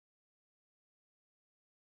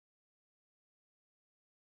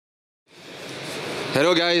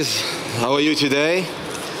Hello guys, how are you today?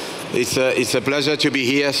 It's a pleasure to be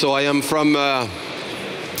here. So I am from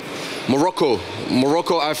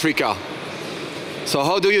Morocco, Africa. So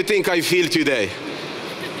how do you think I feel today?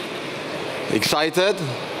 Excited?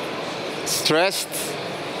 Stressed?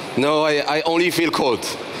 No, I only feel cold,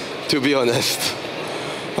 to be honest.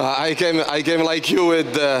 I came like you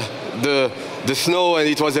with the snow, and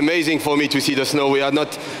it was amazing for me to see the snow. We are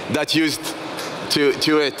not that used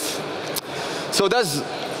to it. So does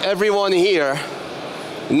everyone here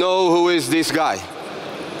know who is this guy?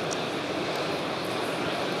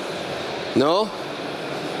 No?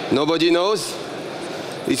 Nobody knows?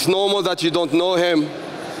 It's normal that you don't know him,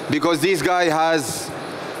 because this guy has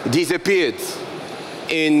disappeared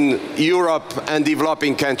in Europe and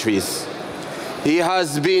developing countries. He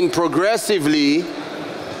has been progressively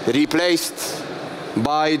replaced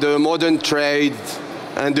by the modern trade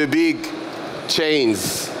and the big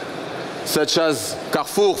chains, such as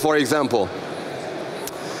Carrefour, for example.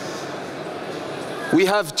 We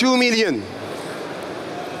have 2 million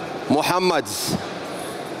Muhammads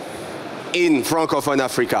in Francophone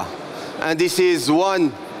Africa. And this is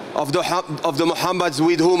one of the Muhammads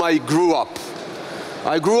with whom I grew up.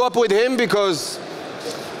 I grew up with him because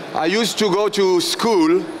I used to go to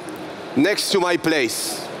school next to my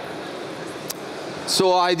place.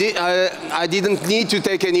 So I didn't need to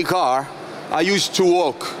take any car. I used to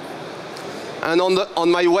walk. And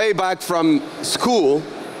on my way back from school,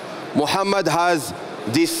 Muhammad has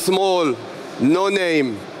this small,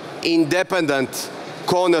 no-name, independent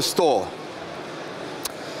corner store.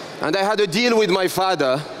 And I had a deal with my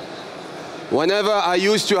father. Whenever I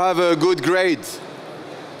used to have a good grade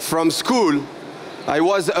from school, I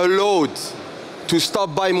was allowed to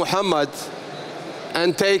stop by Muhammad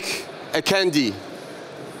and take a candy.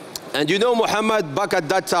 And you know, Muhammad, back at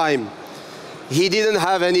that time, he didn't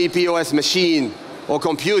have any POS machine or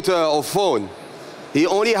computer or phone. He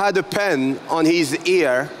only had a pen on his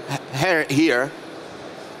ear here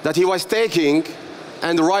that he was taking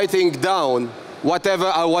and writing down whatever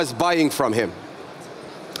I was buying from him.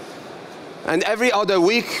 And every other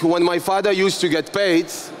week, when my father used to get paid,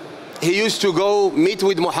 he used to go meet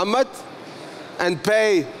with Muhammad and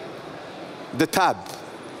pay the tab.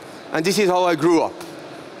 And this is how I grew up.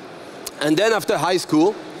 And then after high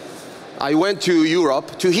school, I went to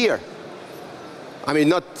Europe, to here. I mean,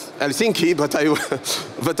 not Helsinki, but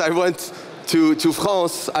I went to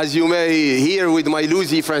France, as you may hear with my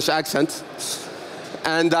loosey French accent.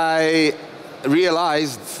 And I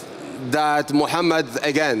realized that Muhammad,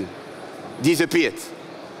 again, disappeared.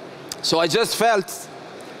 So I just felt,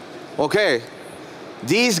 okay,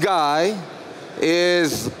 this guy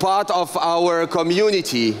is part of our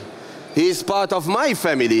community. He's part of my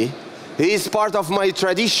family. He's part of my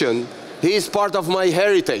tradition. He's part of my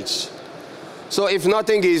heritage. So if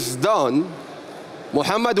nothing is done,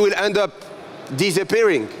 Muhammad will end up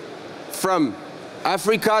disappearing from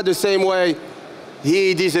Africa the same way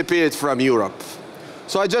he disappeared from Europe.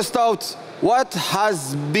 So I just thought, what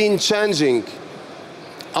has been changing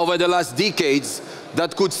over the last decades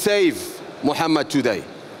that could save Muhammad today?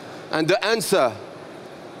 And the answer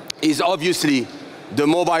is obviously the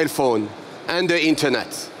mobile phone and the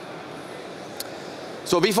internet.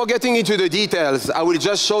 So before getting into the details, I will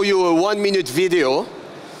just show you a 1-minute video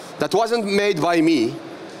that wasn't made by me,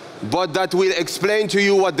 but that will explain to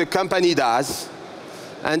you what the company does.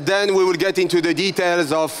 And then we will get into the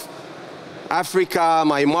details of Africa,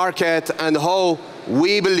 my market, and how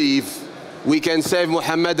we believe we can save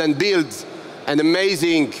Muhammad and build an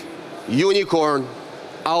amazing unicorn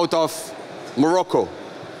out of Morocco.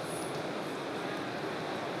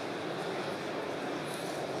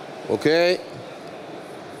 Okay.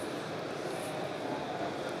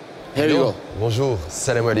 Here you go. Bonjour,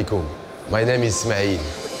 salam alaikum. My name is Ismael.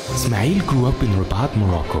 Ismael grew up in Rabat,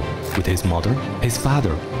 Morocco, with his mother, his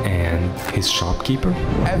father, and his shopkeeper.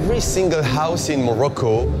 Every single house in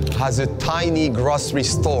Morocco has a tiny grocery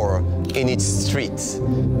store in its street.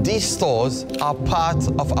 These stores are part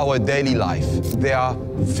of our daily life. They are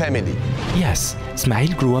family. Yes,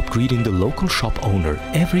 Ismael grew up greeting the local shop owner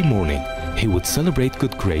every morning. He would celebrate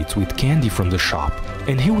good grades with candy from the shop,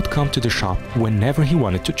 and he would come to the shop whenever he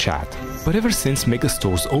wanted to chat. But ever since mega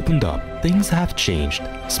stores opened up, things have changed.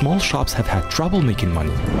 Small shops have had trouble making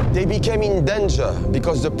money. They became in danger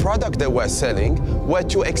because the product they were selling were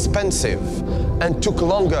too expensive and took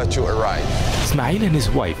longer to arrive. Ismael and his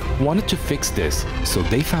wife wanted to fix this, so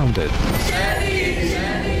they founded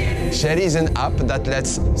Sherry is an app that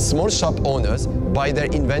lets small shop owners buy their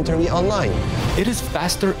inventory online. It is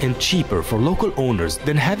faster and cheaper for local owners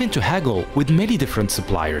than having to haggle with many different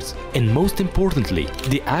suppliers. And most importantly,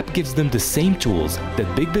 the app gives them the same tools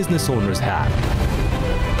that big business owners have.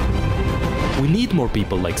 We need more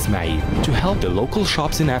people like Ismael to help the local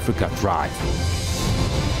shops in Africa thrive.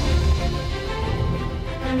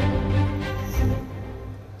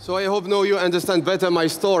 So I hope now you understand better my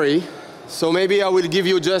story. So maybe I will give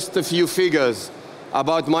you just a few figures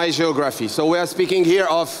about my geography. So we are speaking here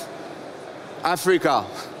of Africa.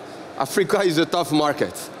 Africa is a tough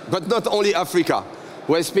market, but not only Africa.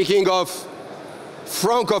 We're speaking of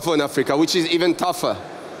Francophone Africa, which is even tougher.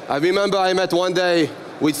 I remember I met one day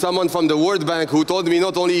with someone from the World Bank who told me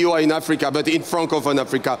not only you are in Africa, but in Francophone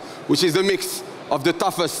Africa, which is the mix of the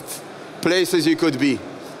toughest places you could be.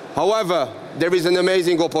 However, there is an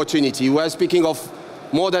amazing opportunity. We're speaking of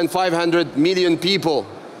more than 500 million people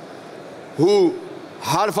who,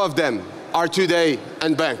 half of them, are today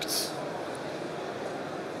unbanked.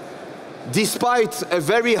 Despite a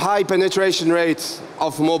very high penetration rate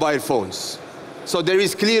of mobile phones. So there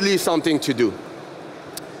is clearly something to do.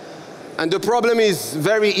 And the problem is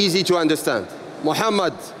very easy to understand.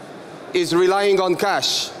 Muhammad is relying on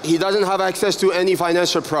cash. He doesn't have access to any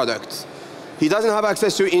financial product. He doesn't have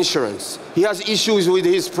access to insurance. He has issues with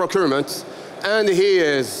his procurement, and he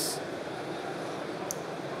is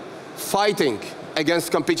fighting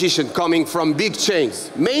against competition coming from big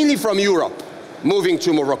chains, mainly from Europe, moving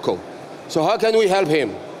to Morocco. So how can we help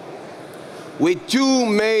him? With two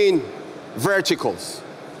main verticals.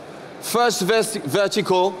 First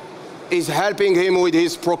vertical is helping him with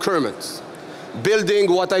his procurement,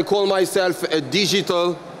 building what I call myself a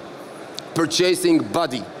digital purchasing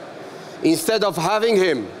body. Instead of having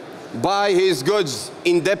him buy his goods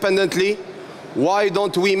independently, why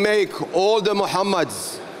don't we make all the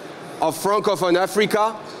Muhammads of Francophone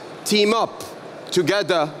Africa team up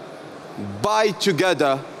together, buy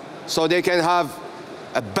together, so they can have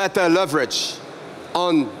a better leverage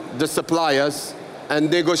on the suppliers and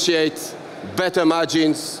negotiate better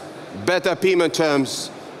margins, better payment terms,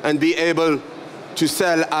 and be able to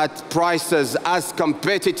sell at prices as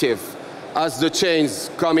competitive as the chains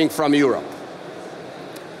coming from Europe.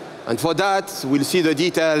 And for that, we'll see the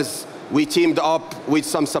details. We teamed up with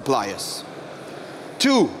some suppliers.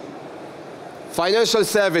 Two, financial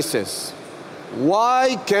services.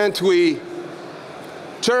 Why can't we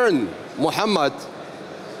turn Muhammad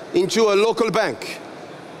into a local bank?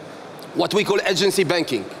 What we call agency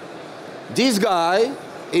banking. This guy,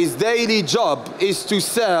 his daily job is to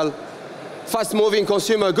sell fast-moving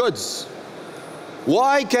consumer goods.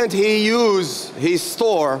 Why can't he use his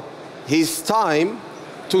store, his time,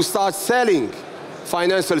 to start selling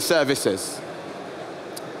financial services,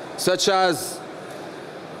 such as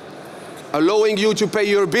allowing you to pay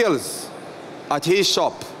your bills at his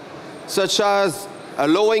shop, such as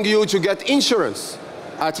allowing you to get insurance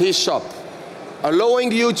at his shop,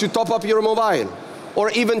 allowing you to top up your mobile, or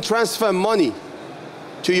even transfer money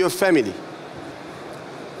to your family.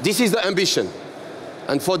 This is the ambition.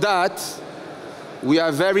 And for that, we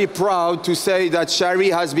are very proud to say that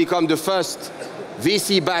Shari has become the first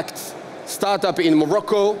VC-backed startup in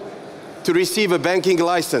Morocco to receive a banking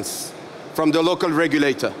license from the local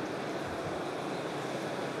regulator.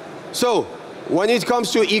 So, when it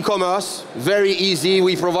comes to e-commerce, very easy.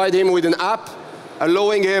 We provide him with an app,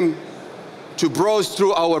 allowing him to browse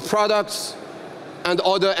through our products and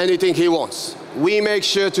order anything he wants. We make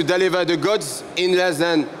sure to deliver the goods in less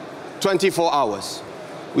than 24 hours.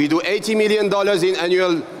 We do $80 million in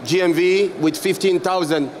annual GMV with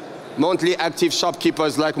 15,000 monthly active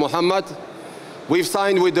shopkeepers like Muhammad. We've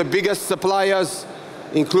signed with the biggest suppliers,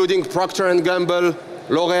 including Procter & Gamble,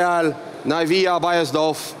 L'Oreal, Nivea,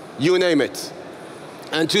 Beiersdorf, you name it.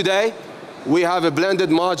 And today, we have a blended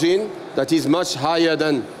margin that is much higher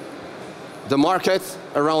than the market,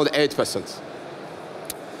 around 8%.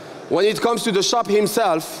 When it comes to the shop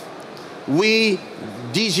himself, we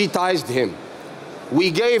digitized him.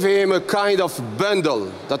 We gave him a kind of bundle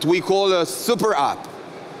that we call a super app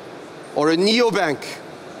or a neobank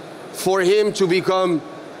for him to become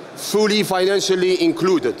fully financially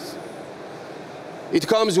included. It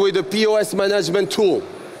comes with a POS management tool.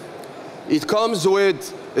 It comes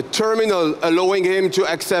with a terminal allowing him to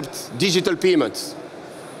accept digital payments.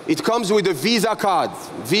 It comes with a Visa card.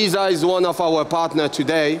 Visa is one of our partners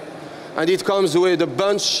today, and it comes with a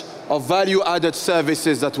bunch of value-added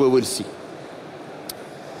services that we will see.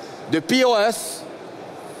 The POS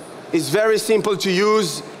is very simple to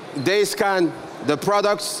use. They scan the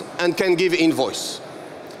products and can give invoice.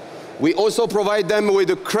 We also provide them with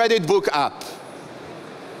a credit book app.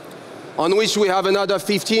 on which we have another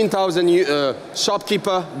 15,000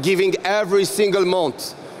 shopkeepers giving every single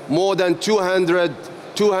month more than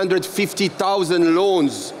 250,000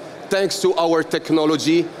 loans thanks to our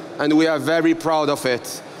technology, and we are very proud of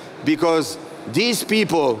it because these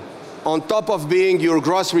people, on top of being your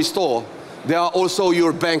grocery store, they are also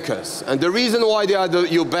your bankers. And the reason why they are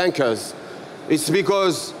your bankers is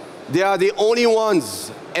because they are the only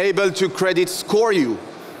ones able to credit score you.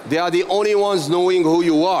 They are the only ones knowing who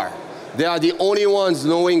you are. They are the only ones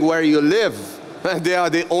knowing where you live. And they are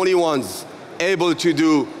the only ones able to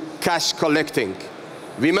do cash collecting.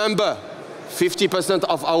 Remember, 50%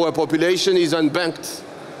 of our population is unbanked.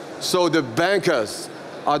 So the bankers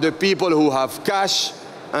are the people who have cash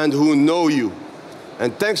and who know you.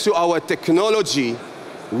 And thanks to our technology,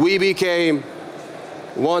 we became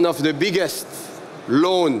one of the biggest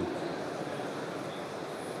loan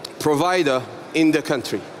provider in the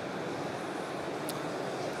country.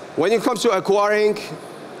 When it comes to acquiring,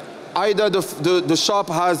 either the shop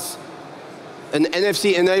has an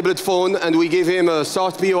NFC-enabled phone and we give him a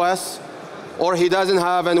soft POS, or he doesn't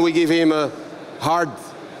have and we give him a hard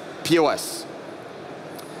POS.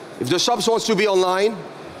 If the shops wants to be online,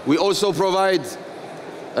 we also provide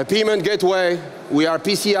a payment gateway. We are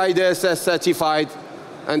PCI DSS certified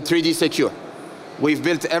and 3D secure. We've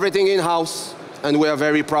built everything in-house and we are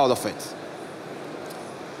very proud of it.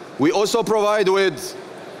 We also provide with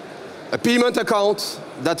a payment account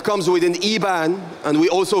that comes with an IBAN, and we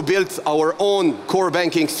also built our own core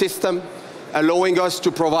banking system, allowing us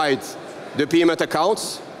to provide the payment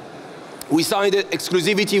accounts. We signed an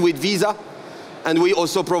exclusivity with Visa, and we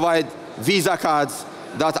also provide Visa cards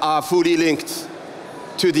that are fully linked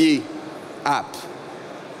to the app.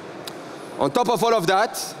 On top of all of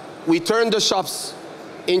that, we turned the shops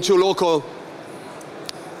into local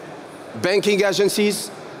banking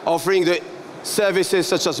agencies, offering the services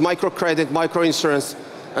such as microcredit, microinsurance,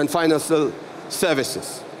 and financial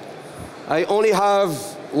services. I only have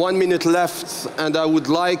 1 minute left, and I would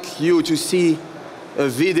like you to see a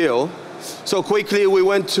video. So quickly, we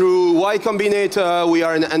went through Y Combinator. We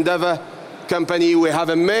are an Endeavor company. We have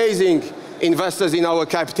amazing investors in our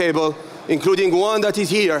cap table, including one that is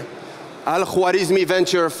here, Al Khwarizmi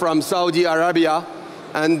Venture from Saudi Arabia.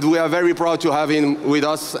 And we are very proud to have him with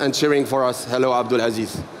us and cheering for us. Hello, Abdul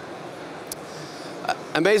Aziz.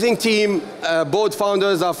 Amazing team. Both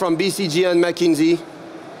founders are from BCG and McKinsey.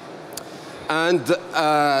 And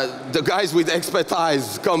the guys with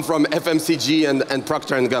expertise come from FMCG and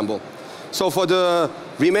Procter & Gamble. So for the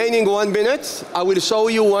remaining 1 minute, I will show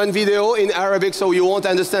you one video in Arabic so you won't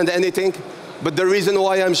understand anything. But the reason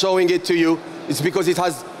why I'm showing it to you is because it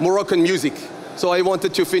has Moroccan music. So I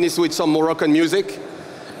wanted to finish with some Moroccan music.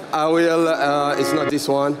 I will, it's not this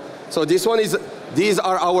one. So this one is, these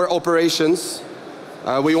are our operations.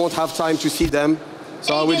 We won't have time to see them.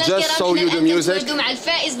 So I will just show you the music.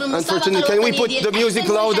 Unfortunately, can we put the music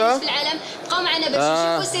louder?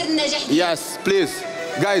 Yes, please.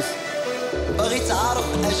 Guys.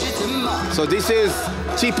 So this is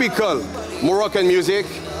typical Moroccan music.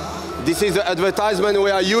 This is the advertisement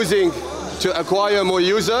we are using to acquire more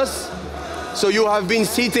users. So you have been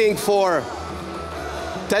sitting for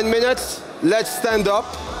 10 minutes. Let's stand up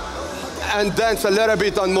and dance a little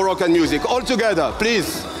bit on Moroccan music. All together,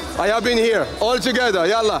 please. I have been here. All together.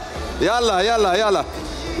 Yalla. Yalla, yalla, yalla.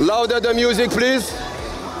 Louder the music, please.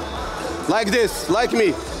 Like this. Like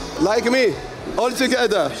me. Like me. All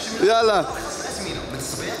together. Yalla.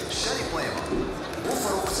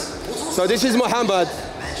 So this is Mohammed,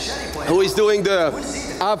 who is doing the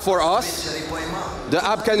app for us. The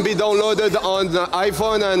app can be downloaded on the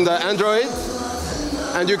iPhone and Android.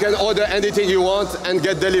 And you can order anything you want and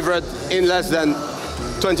get delivered in less than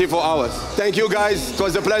 24 hours. Thank you guys. It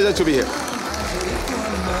was a pleasure to be here.